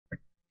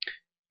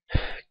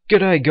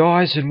G'day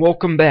guys, and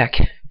welcome back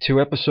to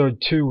episode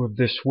 2 of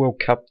this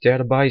World Cup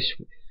database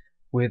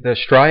with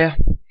Australia.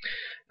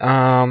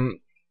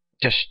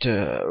 Just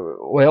to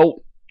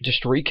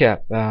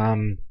recap,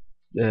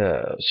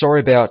 sorry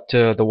about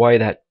the way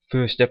that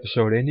first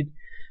episode ended.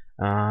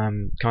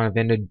 Kind of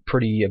ended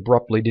pretty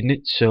abruptly, didn't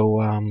it? So,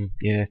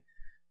 yeah,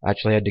 I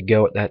actually had to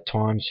go at that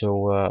time,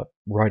 so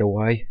right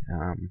away.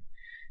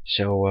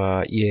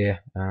 Sorry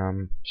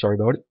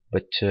about it,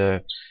 but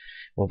well,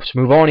 let's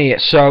move on here.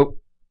 So,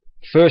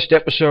 first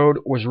episode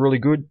was really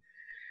good.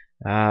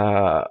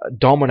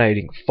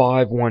 Dominating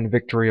 5-1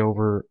 victory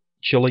over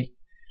Chile.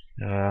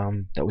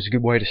 That was a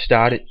good way to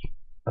start it.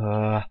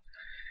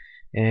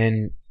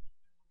 And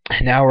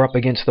now we're up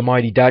against the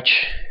mighty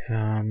Dutch,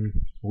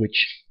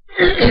 which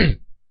they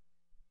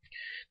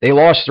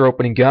lost their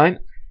opening game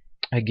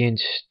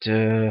against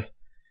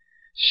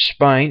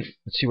Spain.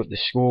 Let's see what the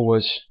score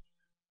was.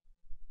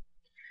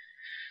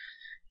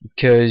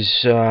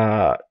 Because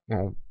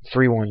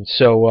 3-1.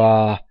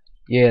 So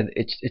yeah,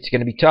 it's going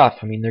to be tough.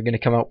 I mean, they're going to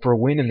come out for a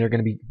win, and they're going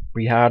to be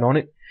pretty hard on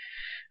it.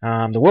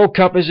 The World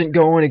Cup isn't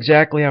going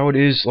exactly how it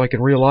is like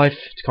in real life.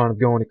 It's kind of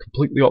going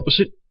completely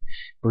opposite.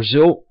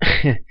 Brazil,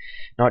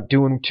 not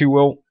doing too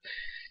well.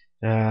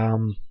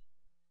 And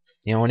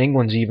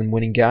England's even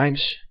winning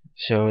games.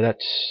 So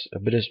that's a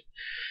bit of...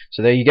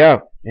 So there you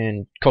go.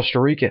 And Costa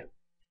Rica,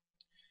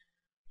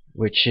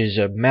 which is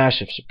a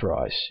massive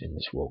surprise in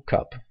this World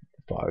Cup,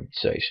 if I would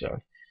say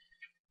so.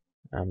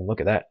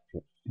 Look at that.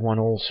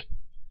 1-1.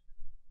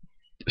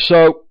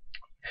 So,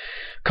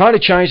 kind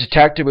of changed the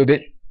tactic a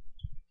bit,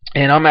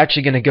 and I'm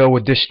actually going to go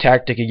with this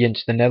tactic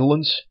against the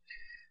Netherlands.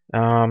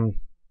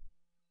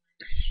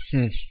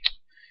 In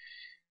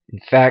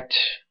fact,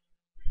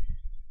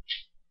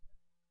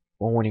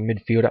 ball-winning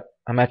midfielder.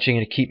 I'm actually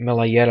going to keep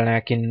Mila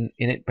Jedinak in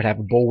it, but have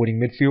a ball-winning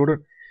midfielder,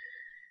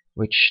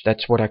 which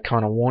that's what I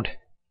kind of want.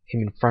 Him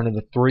in front of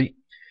the three,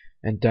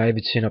 and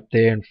Davidson up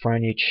there, and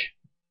Franjic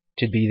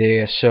to be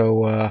there.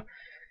 So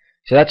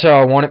that's how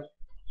I want it.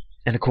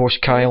 And of course,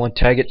 Kale and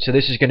Taggart. So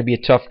this is going to be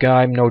a tough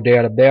game, no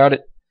doubt about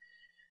it.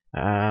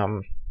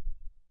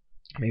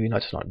 Maybe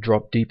let's not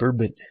drop deeper,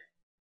 but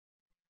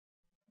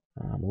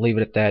leave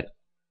it at that.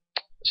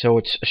 So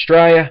it's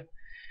Australia,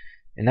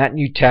 and that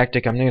new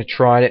tactic, I'm going to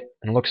try it.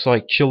 And it looks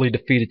like Chile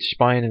defeated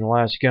Spain in the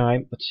last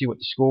game. Let's see what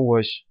the score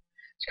was.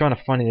 It's kind of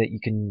funny that you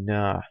can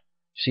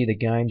see the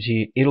games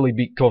here. Italy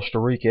beat Costa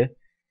Rica,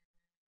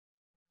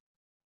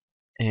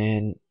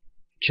 and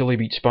Chile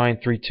beat Spain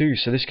 3-2.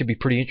 So this could be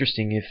pretty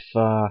interesting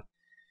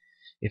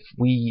if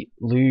we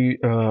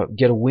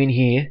get a win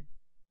here,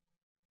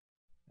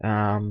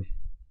 or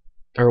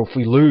if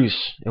we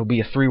lose, it'll be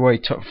a four-way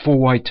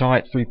tie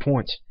at 3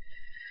 points.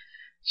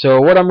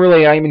 So what I'm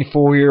really aiming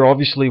for here,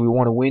 obviously we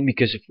want to win,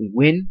 because if we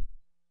win,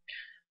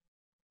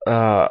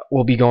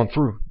 we'll be going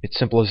through. It's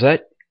simple as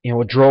that.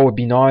 A draw would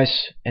be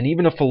nice, and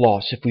even if a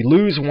loss, if we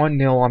lose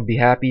 1-0, I'd be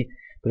happy.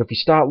 But if we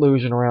start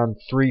losing around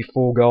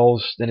 3-4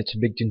 goals, then it's a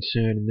big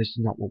concern, and this is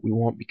not what we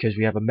want, because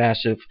we have a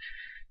massive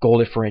goal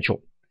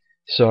differential.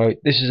 So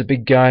this is a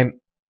big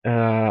game.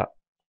 I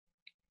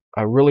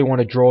really want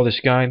to draw this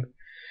game,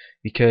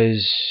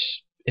 because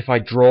if I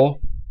draw,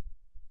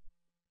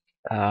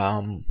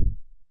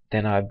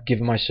 then I've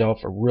given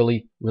myself a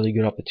really, really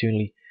good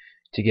opportunity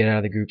to get out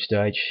of the group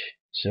stage.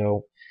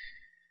 So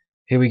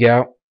here we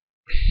go.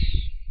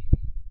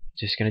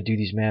 Just going to do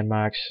these man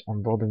marks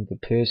on Robin for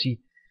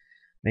Percy.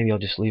 Maybe I'll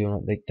just leave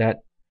him like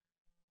that.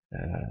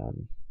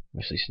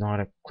 Wesley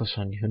Sneijder,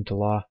 Klaas-Jan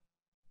Huntelaar.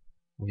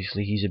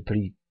 Obviously he's a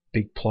pretty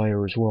big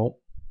player as well.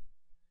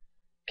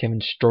 Kevin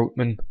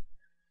Strootman,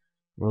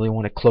 really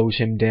want to close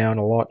him down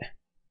a lot.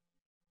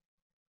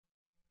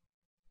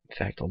 In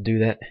fact, I'll do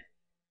that.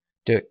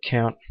 Dirk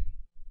Count.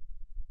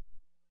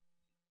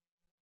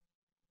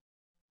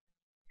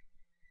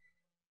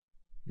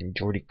 And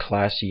Jordy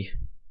Classy.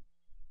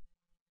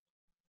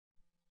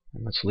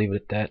 And let's leave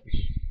it at that.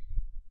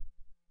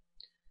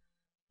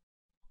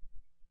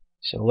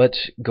 So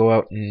let's go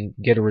out and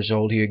get a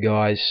result here,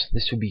 guys.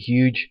 This will be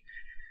huge.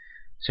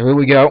 So here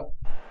we go.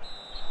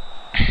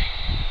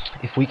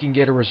 If we can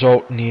get a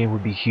result in here, it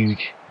would be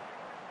huge.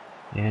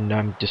 And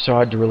I'm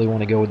decided to really want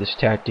to go with this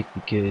tactic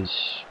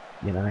because,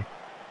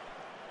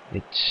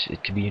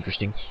 it could be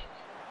interesting.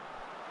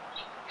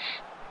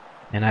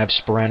 And I have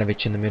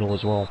Sporanovic in the middle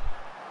as well.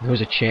 There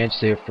was a chance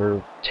there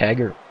for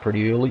Taggart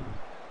pretty early.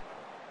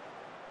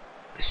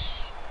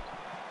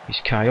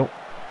 Here's Kyle.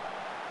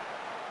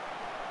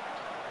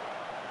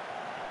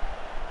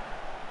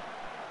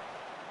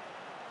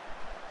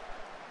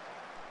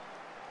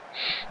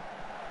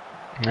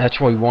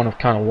 That's what we want to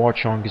kind of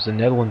watch on, because the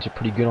Netherlands are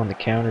pretty good on the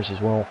counters as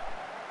well.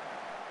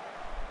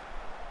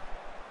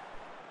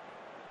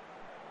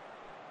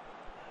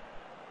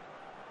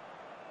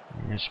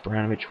 There's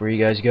Sporanovic. Where are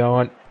you guys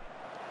going?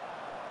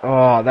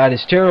 Oh, that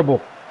is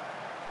terrible.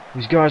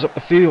 These guys up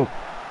the field.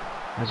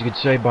 That's a good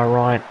save by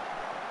Ryan.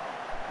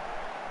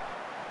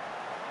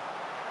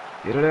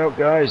 Get it out,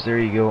 guys. There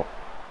you go.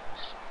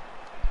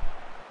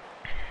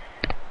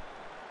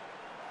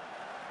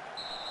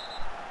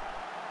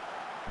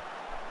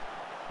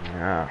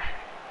 Ah,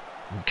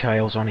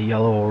 Kyle's on a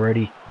yellow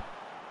already.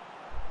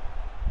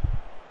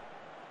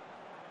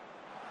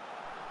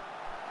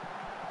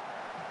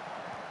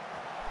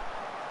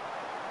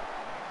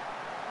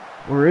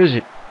 Where is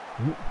it?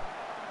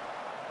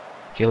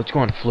 Okay, let's go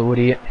on fluid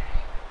here.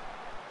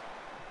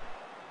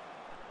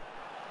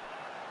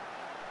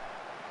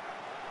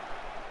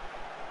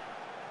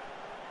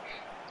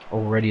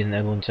 Already the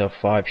Netherlands have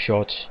 5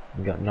 shots.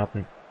 We got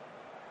nothing.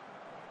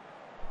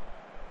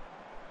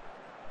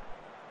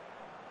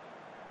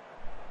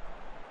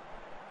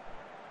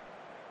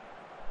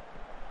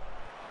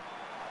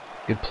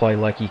 Good play,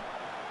 Lecky.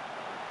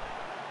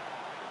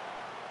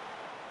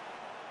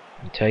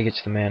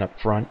 Target's the man up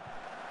front,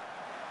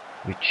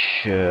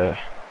 which I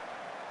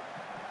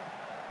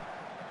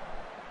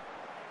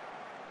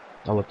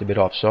looked a bit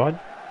offside.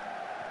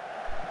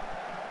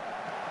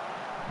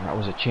 And that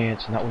was a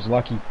chance, and that was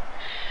lucky.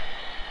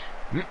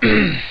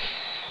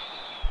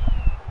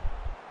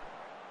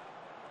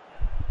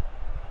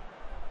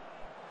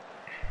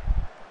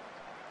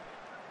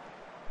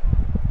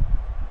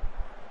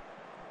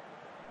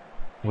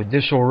 With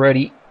this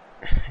already,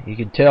 you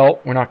can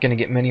tell we're not going to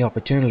get many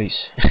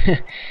opportunities.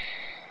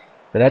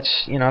 But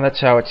that's, you know,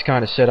 that's how it's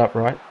kind of set up,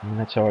 right? And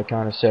that's how I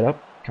kind of set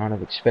up, kind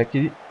of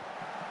expected it.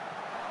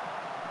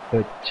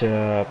 But, you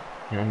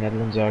know,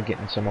 Netherlands are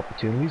getting some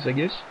opportunities, I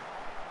guess.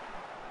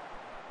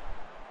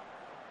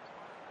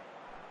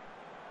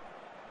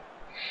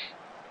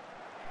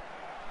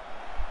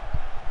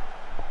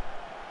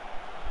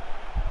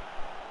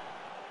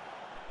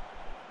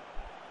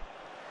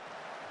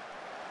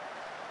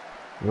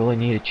 Really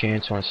need a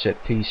chance on a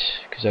set piece,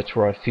 because that's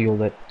where I feel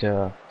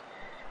that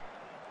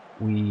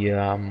we, you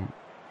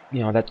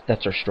know,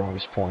 that's our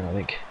strongest point, I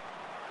think.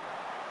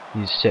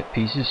 These set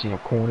pieces, you know,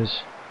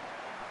 corners.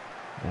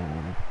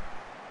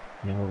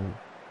 You know,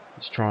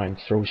 let's try and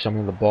throw some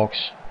in the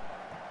box.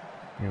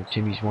 You know,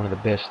 Timmy's one of the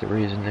best there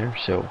is in there,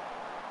 so,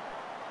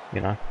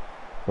 you know,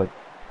 but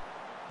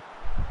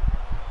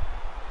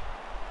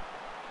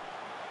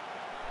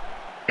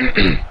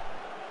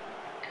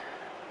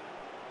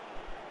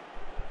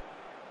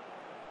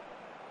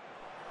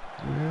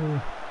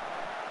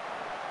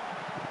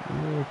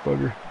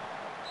bugger.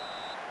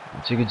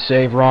 That's a good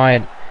save,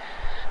 Ryan.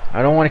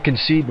 I don't want to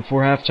concede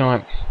before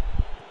halftime.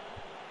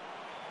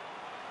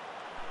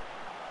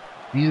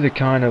 These are the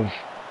kind of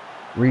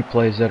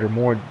replays that are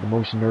the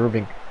most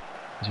nerving.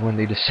 Is when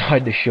they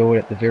decide to show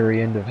it at the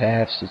very end of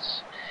halves.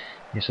 It's,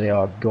 you say,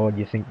 oh God,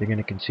 you think they're going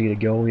to concede a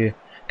goal here?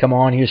 Come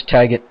on, here's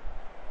Taggart.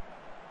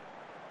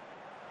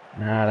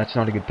 Nah, that's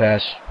not a good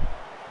pass.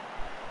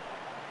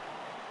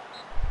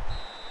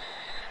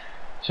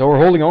 So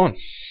we're holding on.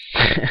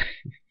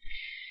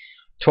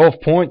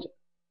 12 points.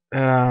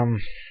 I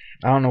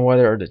don't know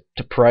whether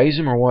to praise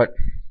him or what.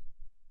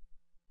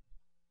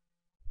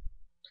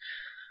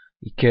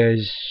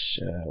 Because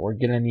we're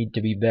going to need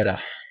to be better.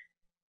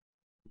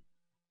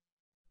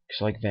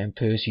 Looks like Van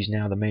Persie's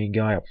now the main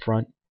guy up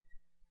front.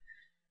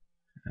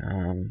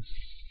 Okay,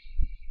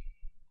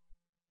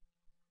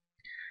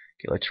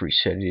 let's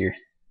reset it here.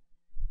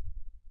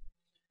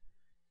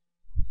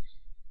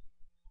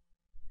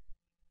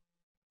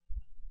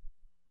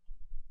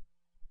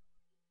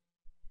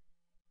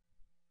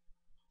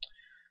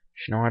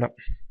 Schneider.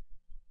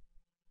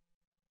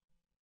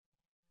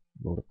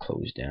 Go to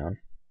close down.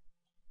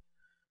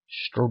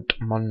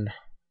 Strootman.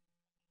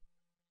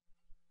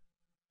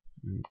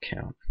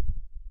 Count.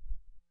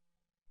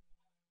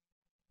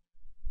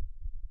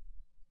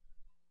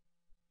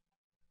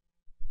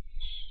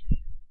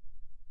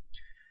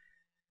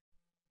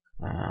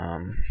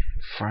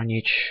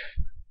 Franjic.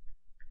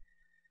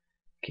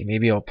 Okay,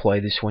 maybe I'll play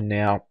this one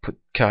now. Put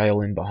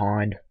Kyle in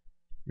behind.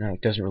 No,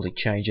 it doesn't really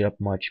change it up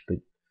much, but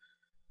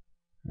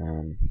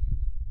I'm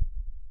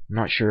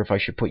not sure if I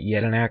should put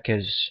Jedinak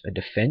as a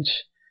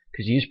defense,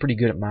 because he is pretty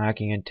good at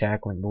marking and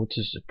tackling, but what's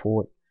his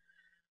support?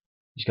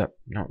 He's got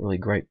not really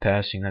great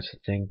passing, that's the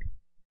thing.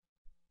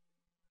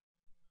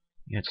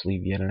 Let's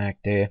leave Jedinak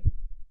there.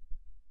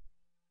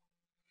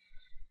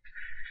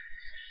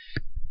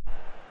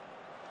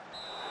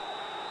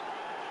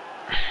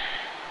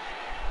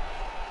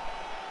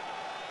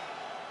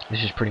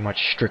 This is pretty much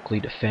strictly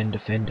defend,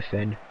 defend,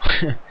 defend.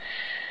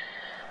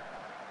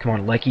 Come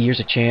on, Lecky, here's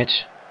a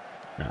chance.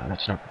 No,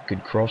 that's not a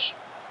good cross.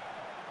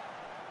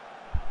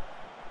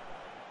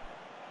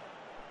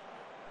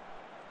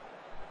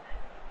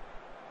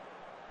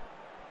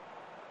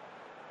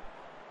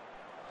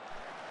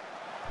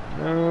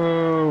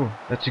 No,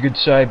 that's a good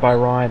save by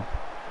Ryan.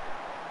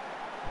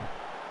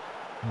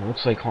 It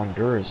looks like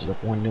Honduras is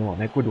up 1-0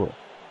 on Ecuador.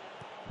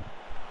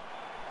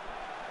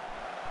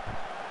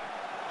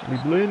 Jimmy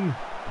Blinn.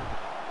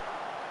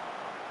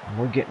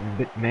 We're getting a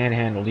bit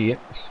manhandled here.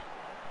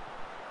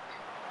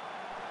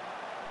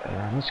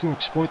 Let's go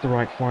exploit the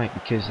right flank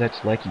because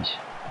that's Lecky's.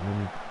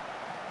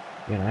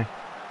 You know,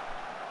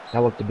 that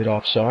looked a bit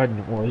offside, and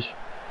it was.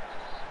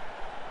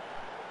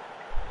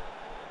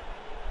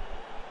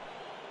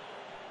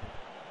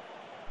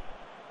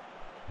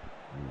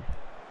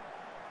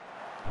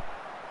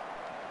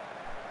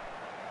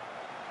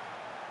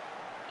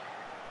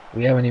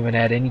 We haven't even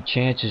had any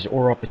chances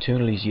or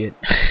opportunities yet.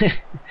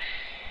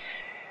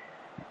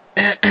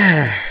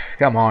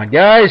 Come on,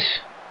 guys.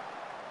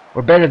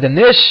 We're better than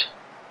this.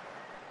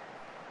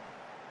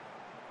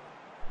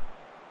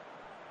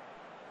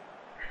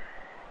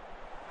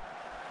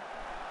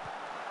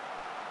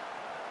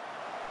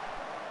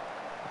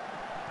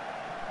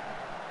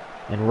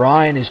 And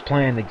Ryan is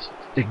playing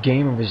the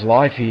game of his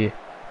life here.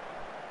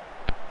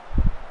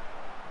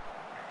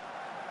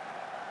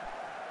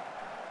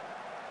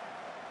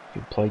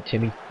 Good play,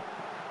 Timmy.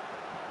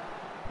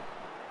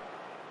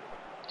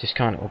 Just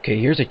kind of, okay,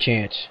 here's a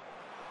chance.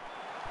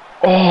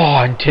 Oh,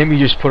 and Timmy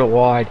just put it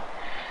wide.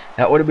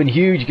 That would have been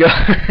huge,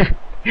 guys.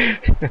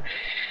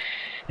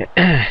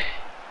 That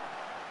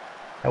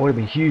would have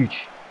been huge.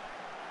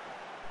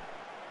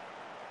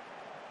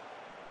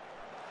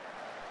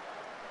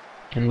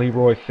 And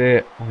Leroy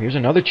Fair. Oh, here's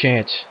another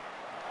chance.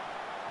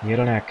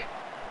 Jelinek.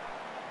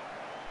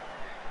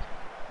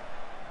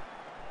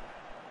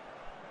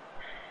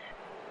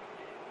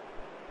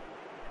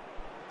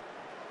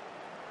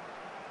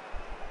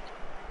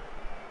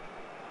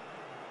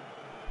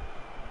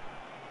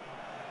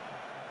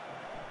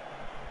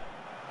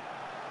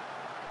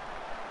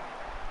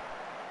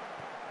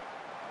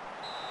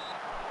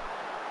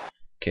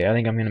 Okay, I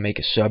think I'm gonna make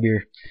a sub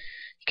here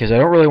because I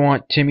don't really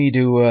want Timmy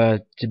to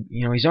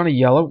you know, he's on a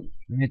yellow.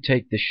 I'm gonna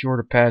take the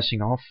shorter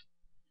passing off,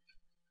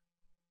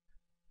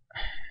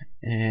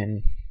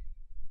 and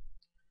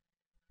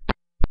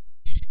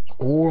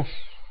or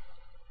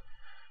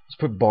let's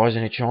put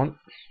Bozanic on.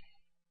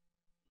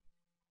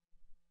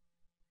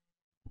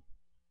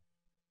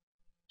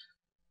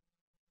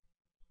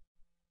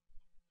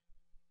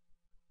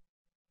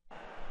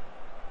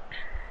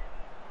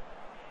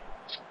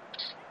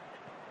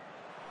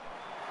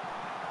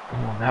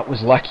 Oh, that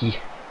was lucky.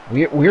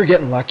 We're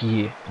getting lucky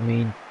here. I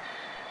mean,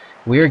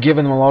 we're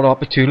giving them a lot of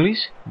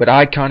opportunities, but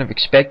I kind of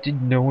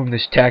expected, knowing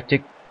this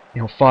tactic,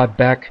 you know, 5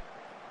 back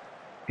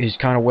is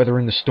kind of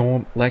weathering the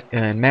storm.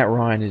 And Matt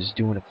Ryan is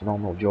doing a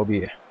phenomenal job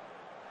here,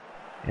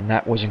 and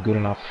that wasn't good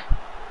enough.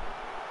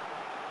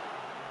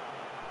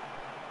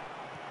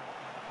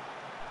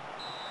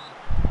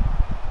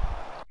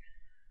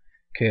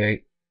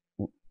 Okay,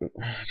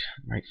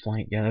 right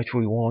flank. Yeah, that's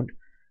what we want.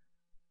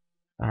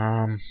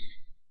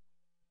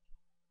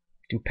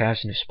 Do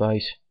pass into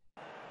space.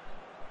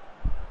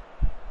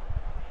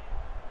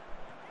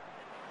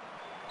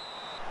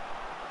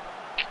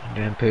 And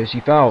then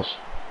Percy fouls.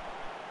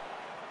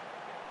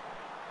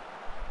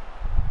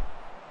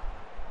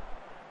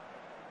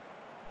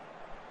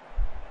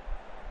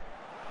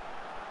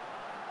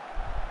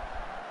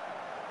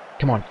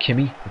 Come on,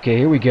 Kimmy. Okay,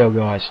 here we go,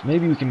 guys.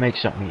 Maybe we can make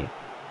something here.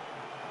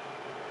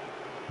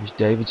 Here's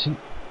Davidson.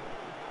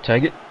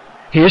 Take it.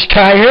 Here's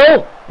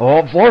Cahill.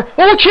 Oh,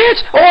 oh,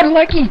 chance. Oh,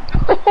 lucky.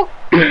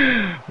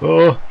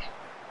 Oh,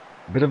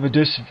 bit of a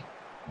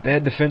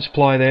bad defense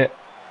play there.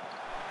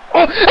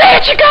 Oh,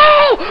 there you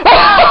go.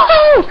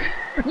 Oh,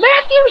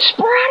 Matthew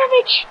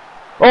Spranovich.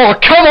 Oh,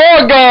 come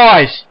on,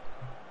 guys.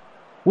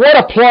 What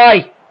a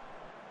play.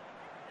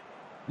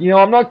 You know,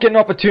 I'm not getting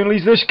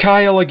opportunities. There's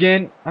Kyle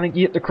again. I think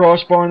he hit the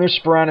crossbar, and there's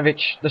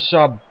Spranovich, the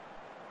sub.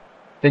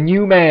 The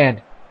new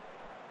man.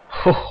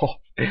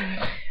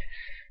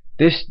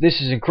 This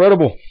is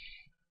incredible.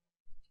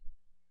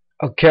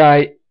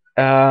 Okay,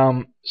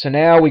 so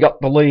now we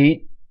got the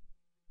lead.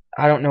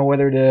 I don't know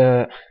whether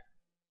to...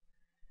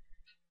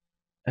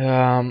 you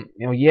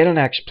know,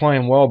 Jelinek's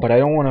playing well, but I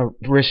don't want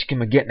to risk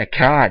him of getting a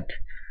card.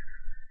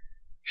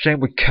 Same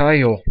with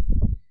Kyle.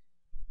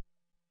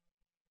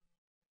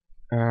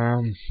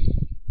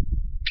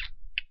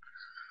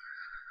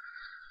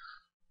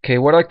 Okay,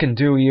 what I can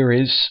do here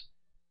is,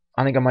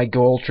 I think I might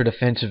go ultra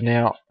defensive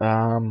now.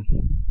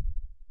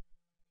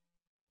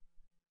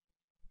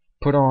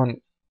 Put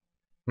on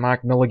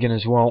Mark Milligan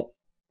as well.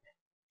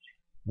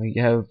 We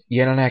have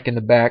Jelinek in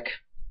the back,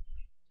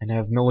 and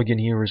have Milligan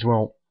here as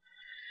well.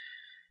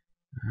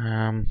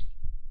 And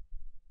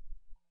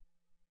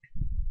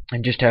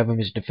just have him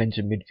as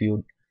defensive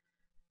midfield.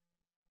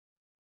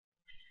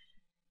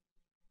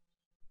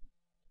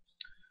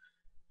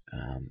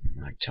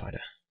 Mike Tider.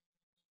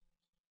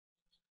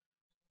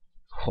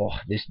 Oh,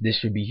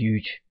 this would be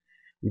huge.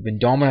 We've been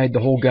dominated the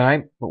whole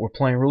game, but we're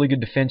playing really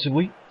good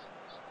defensively.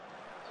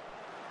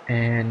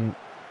 And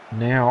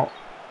now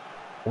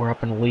we're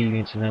up in the lead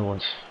against the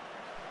Netherlands.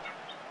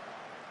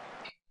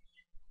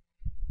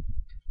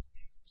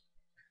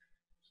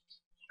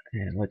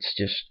 And let's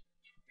just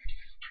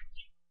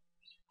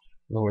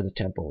lower the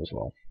tempo as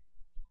well.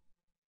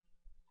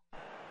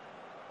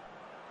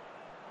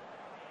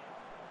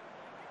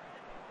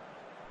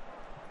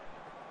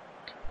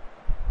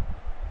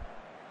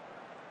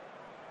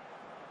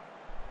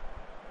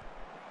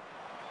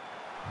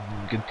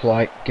 Good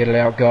play. Get it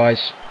out,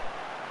 guys.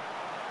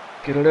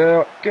 Get it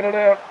out. Get it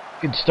out.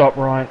 Good stop,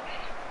 Ryan.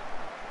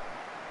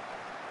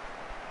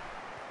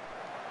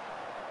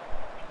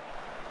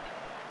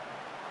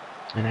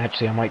 And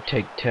actually, I might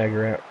take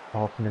Tagger out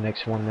off in the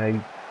next one,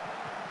 maybe.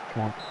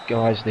 Come on,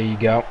 guys. There you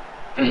go.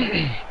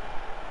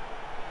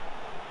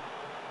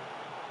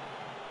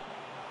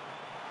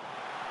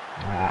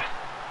 Ah,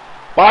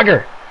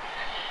 bugger!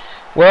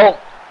 Well,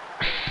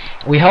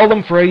 we held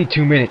them for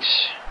 82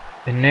 minutes,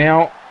 and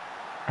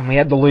we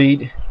had the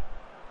lead.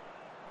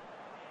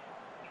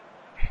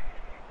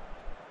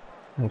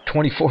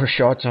 24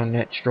 shots on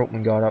net.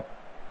 Strootman got up.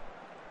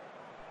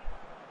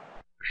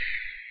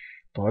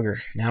 Bugger.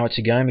 Now it's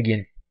a game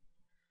again.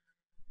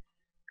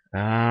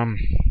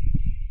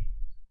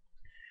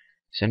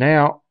 So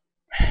now,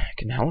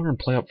 can Halloran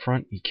play up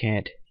front? He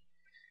can't.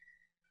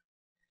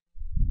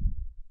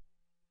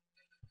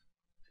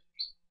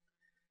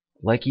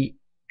 Lecky,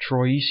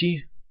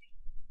 Troisi,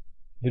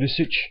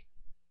 Vidicic.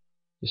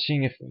 Just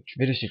seeing if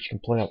Vidicic can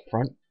play up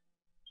front.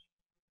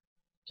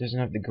 Doesn't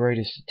have the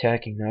greatest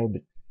attacking though,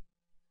 but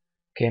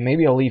okay,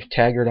 maybe I'll leave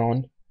Taggart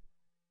on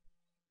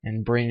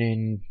and bring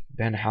in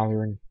Ben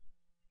Halloran.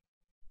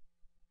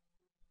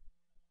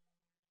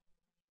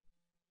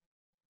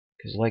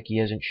 Because Lecky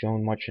hasn't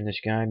shown much in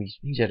this game.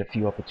 He's had a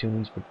few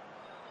opportunities, but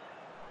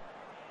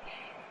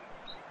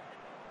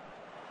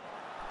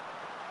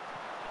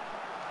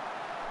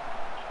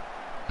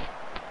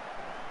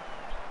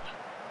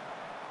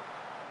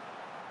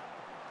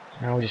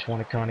now I just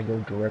want to kind of go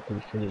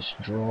directly for this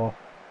draw.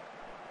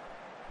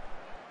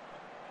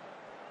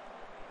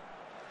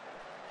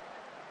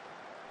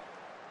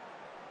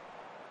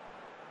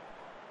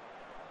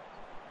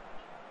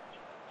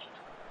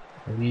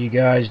 What are you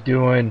guys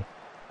doing?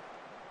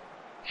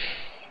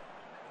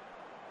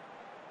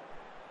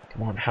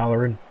 Come on,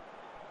 Halloran.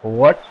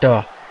 What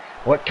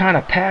kind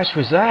of pass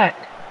was that?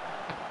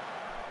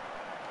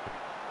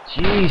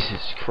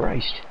 Jesus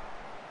Christ.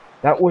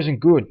 That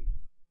wasn't good.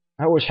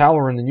 That was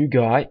Halloran, the new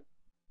guy.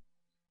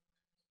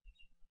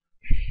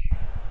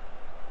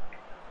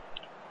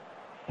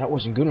 That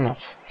wasn't good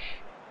enough.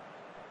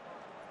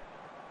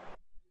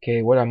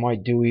 Okay, what I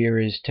might do here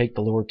is take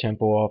the lower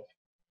tempo off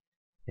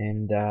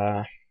and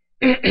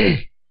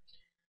maybe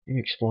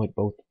exploit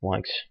both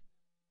flanks.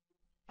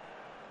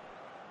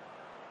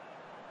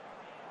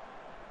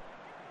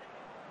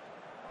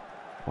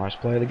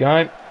 Last play of the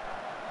game.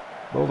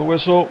 Blow the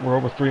whistle. We're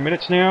over 3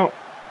 minutes now.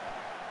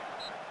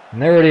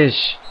 And there it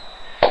is.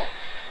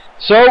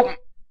 So,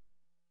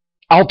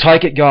 I'll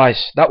take it,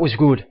 guys. That was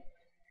good.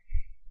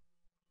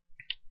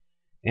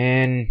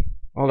 And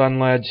well done,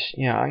 lads.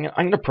 Yeah, I'm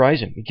going to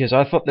praise him because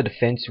I thought the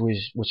defense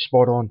was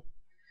spot on.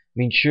 I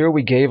mean, sure,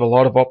 we gave a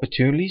lot of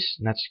opportunities,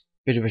 and that's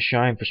a bit of a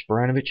shame for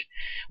Spranovic.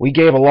 We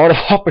gave a lot of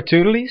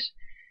opportunities.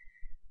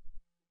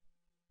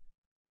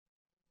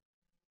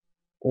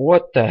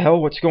 What the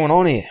hell? What's going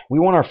on here? We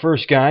won our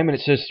first game, and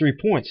it says 3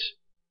 points.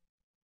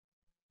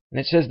 And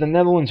it says the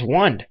Netherlands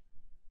won.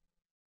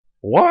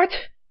 What?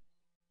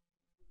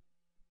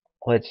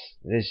 This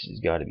has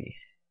got to be...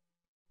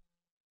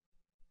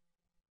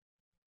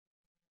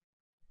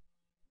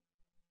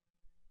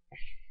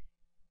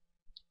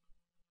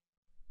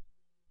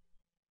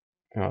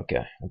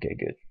 Okay,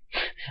 good.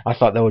 I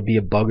thought that would be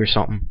a bug or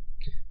something.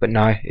 But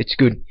no, it's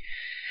good.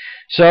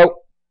 So,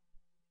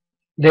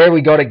 there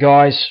we got it,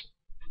 guys.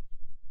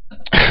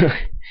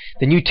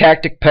 The new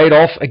tactic paid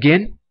off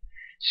again.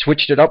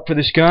 Switched it up for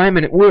this game,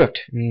 and it worked.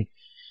 And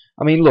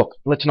I mean, look,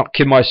 let's not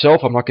kid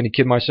myself. I'm not going to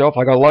kid myself.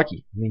 I got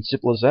lucky. I mean,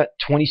 simple as that.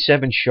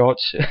 27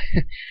 shots.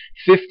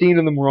 15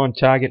 of them were on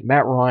target.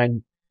 Matt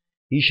Ryan,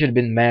 he should have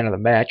been the man of the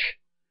match.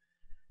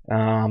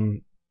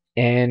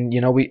 And,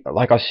 you know,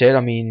 like I said,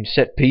 I mean,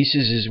 set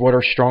pieces is what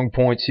our strong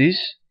points is.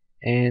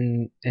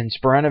 And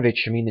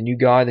Spranovic, I mean, the new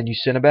guy, the new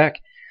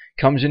centre-back,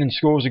 comes in and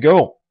scores a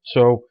goal.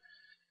 So,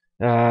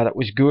 that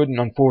was good, and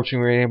unfortunately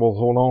we were able to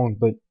hold on.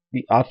 But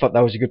I thought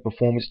that was a good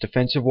performance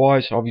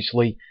defensive-wise.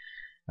 Obviously,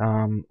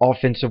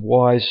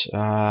 offensive-wise,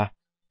 I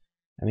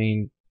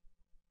mean,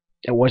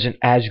 it wasn't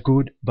as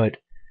good, but,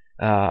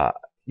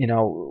 you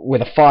know,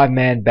 with a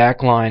 5-man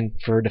backline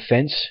for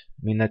defense,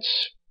 I mean,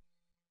 that's,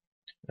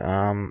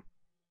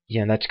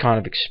 yeah, that's kind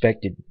of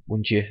expected,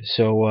 wouldn't you?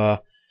 So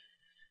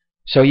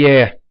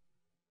yeah,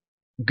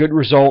 good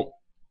result.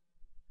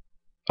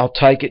 I'll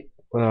take it.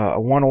 A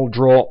 1-1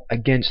 draw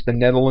against the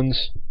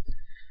Netherlands.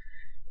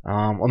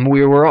 And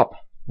we were up.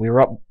 We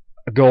were up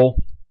a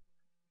goal.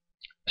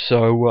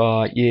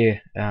 So yeah,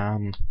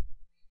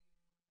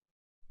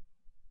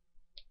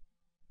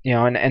 you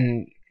know,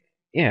 and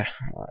yeah,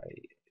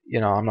 you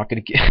know, I'm not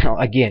gonna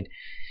again.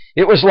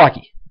 It was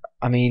lucky.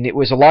 I mean, it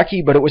was a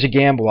lucky, but it was a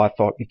gamble. I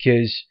thought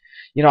because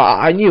you know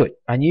I knew it.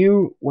 I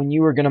knew when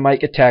you were gonna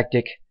make a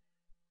tactic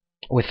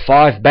with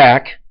 5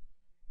 back,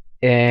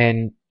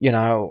 and you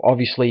know,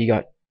 obviously you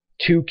got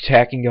 2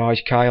 attacking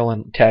guys, Kyle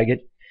and Taggart.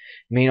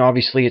 I mean,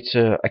 obviously it's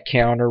a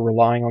counter,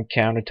 relying on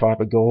counter type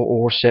of goal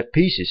or set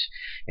pieces,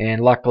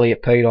 and luckily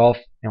it paid off.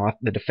 You know,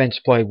 the defense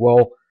played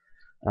well,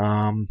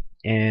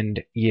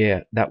 and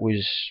yeah, that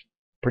was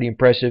pretty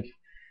impressive.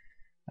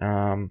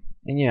 And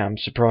yeah, I'm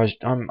surprised.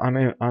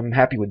 I'm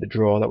happy with the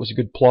draw. That was a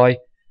good play.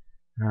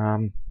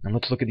 And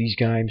let's look at these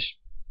games.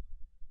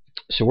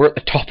 So we're at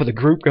the top of the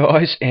group,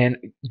 guys, and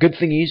good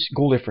thing is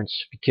goal difference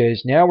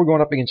because now we're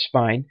going up against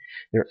Spain.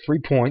 They're at 3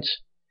 points.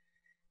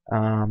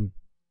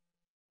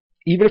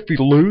 Even if we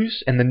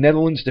lose and the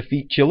Netherlands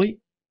defeat Chile,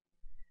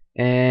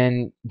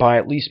 and by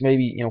at least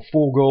maybe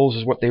 4 goals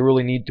is what they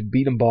really need to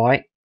beat them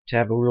by to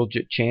have a real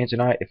chance.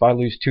 And if I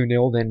lose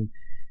 2-0, then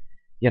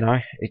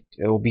it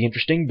will be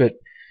interesting. But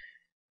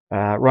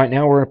right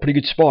now we're in a pretty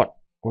good spot.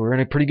 We're in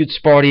a pretty good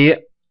spot here.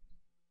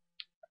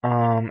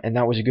 And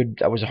that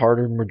was a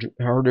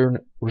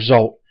harder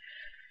result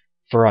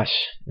for us,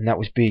 and that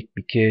was big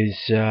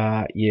because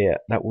yeah,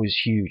 that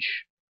was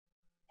huge.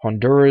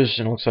 Honduras,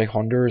 and it looks like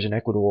Honduras and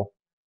Ecuador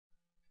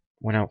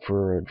went out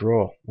for a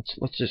draw.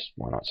 Let's just,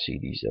 why not see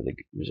these other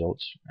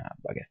results?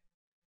 Bugger.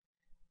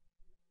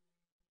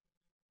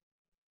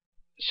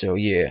 So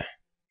yeah,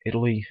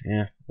 Italy,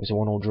 yeah, was a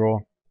 1-1 draw.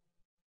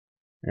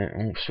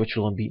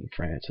 Switzerland beating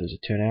France as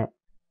it turned out.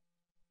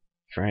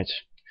 France.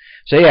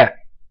 So yeah,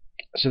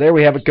 so there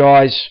we have it,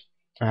 guys.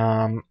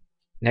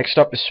 Next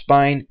up is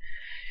Spain.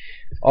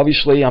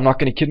 Obviously, I'm not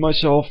going to kid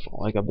myself.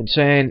 Like I've been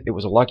saying, it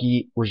was a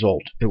lucky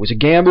result. It was a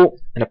gamble,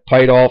 and it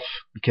paid off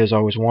because I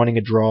was wanting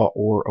a draw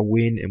or a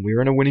win, and we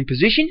were in a winning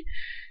position.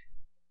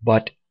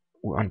 But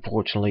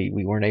unfortunately,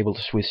 we weren't able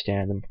to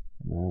withstand them.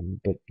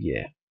 But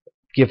yeah,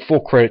 give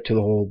full credit to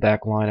the whole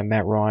back line of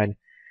Matt Ryan.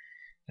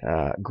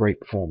 Great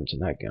performance in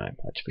that game,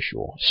 that's for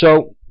sure.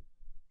 So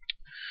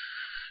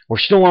we're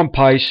still on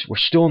pace. We're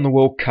still in the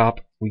World Cup.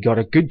 We got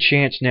a good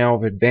chance now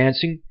of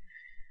advancing.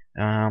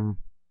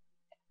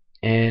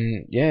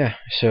 And yeah,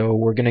 so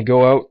we're gonna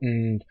go out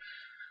and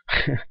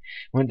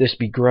wouldn't this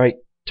be great?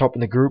 Top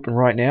in the group, and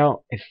right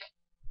now,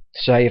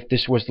 if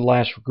this was the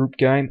last group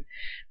game,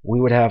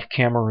 we would have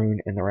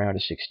Cameroon in the round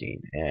of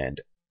 16, and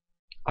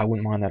I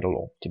wouldn't mind that at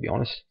all, to be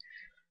honest.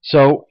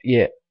 So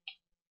yeah,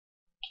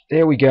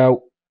 there we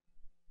go.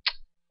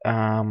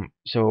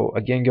 So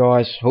again,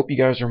 guys, hope you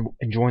guys are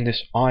enjoying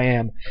this. I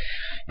am,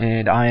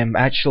 and I am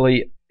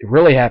actually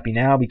really happy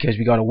now because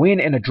we got a win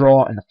and a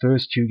draw in the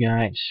first 2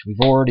 games. We've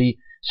already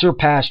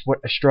surpassed what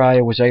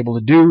Australia was able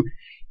to do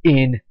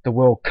in the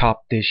World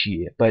Cup this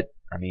year. But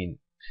I mean,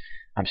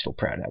 I'm still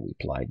proud of how we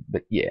played.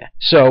 But yeah,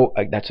 so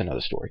that's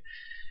another story.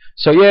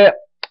 So yeah,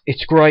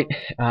 it's great.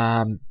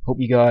 Hope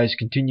you guys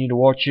continue to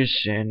watch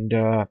us, and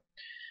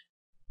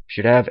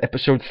should have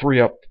episode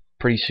 3 up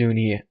pretty soon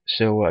here.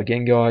 So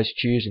again, guys,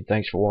 cheers and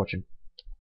thanks for watching.